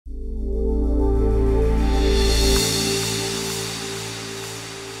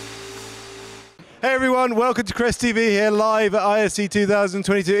Hey everyone, welcome to CresTV here live at ISE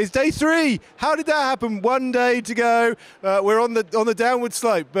 2022. It's day 3. How did that happen? 1 day to go. We're on the downward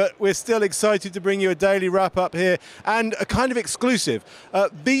slope, but we're still excited to bring you a daily wrap up here and a kind of exclusive.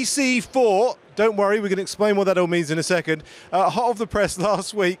 VC4. Don't worry, we're going to explain what that all means in a second. Hot off the press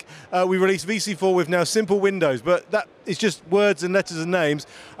last week, we released VC4 with now SIMPL windows, but that is just words and letters and names.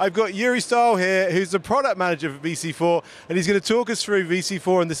 I've got Yuri Staal here, who's the product manager for VC4, and he's going to talk us through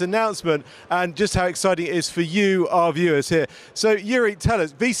VC4 and this announcement and just how exciting it is for you, our viewers here. So Yuri, tell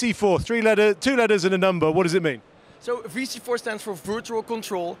us, VC4, 2 letters and a number, what does it mean? So VC4 stands for virtual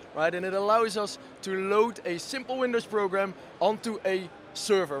control, right? And it allows us to load a simple Windows program onto a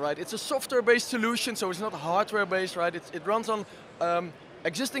server, right? It's a software-based solution, so it's not hardware-based, right? It runs on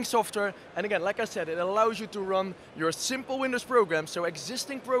existing software, and again, like I said, it allows you to run your simple Windows programs, so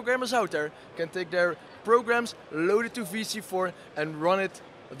existing programmers out there can take their programs, load it to VC4, and run it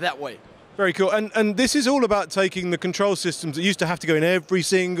that way. Very cool, and this is all about taking the control systems that used to have to go in every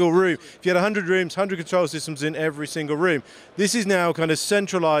single room. If you had 100 rooms, 100 control systems in every single room. This is now kind of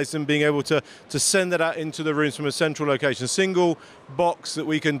centralized and being able to send that out into the rooms from a central location, a single box that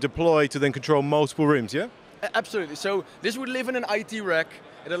we can deploy to then control multiple rooms, yeah? Absolutely, so this would live in an IT rack.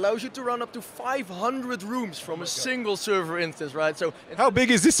 It allows you to run up to 500 rooms from a single server instance, right? So how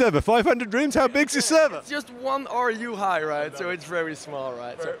big is this server? 500 rooms? How big's this server? It's just 1 RU high, right? So it's very small,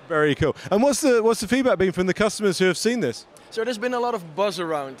 right? Very cool. And what's the feedback been from the customers who have seen this? So there's been a lot of buzz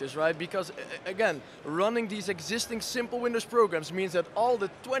around this, right? Because again, running these existing simple Windows programs means that all the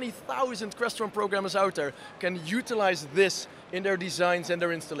 20,000 Crestron programmers out there can utilize this in their designs and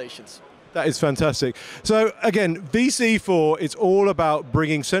their installations. That is fantastic. So again, VC4 is all about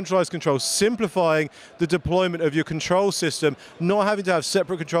bringing centralized control, simplifying the deployment of your control system, not having to have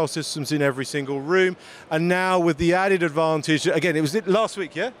separate control systems in every single room. And now with the added advantage, again, it was last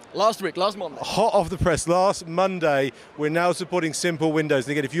week, yeah? Last Monday. Hot off the press, last Monday, we're now supporting SIMPL windows.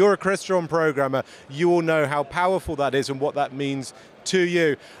 And again, if you're a Crestron programmer, you will know how powerful that is and what that means to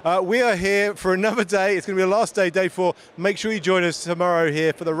you. We are here for another day. It's going to be the last day, day 4. Make sure you join us tomorrow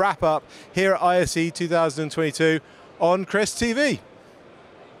here for the wrap up here at ISE 2022 on CresTV.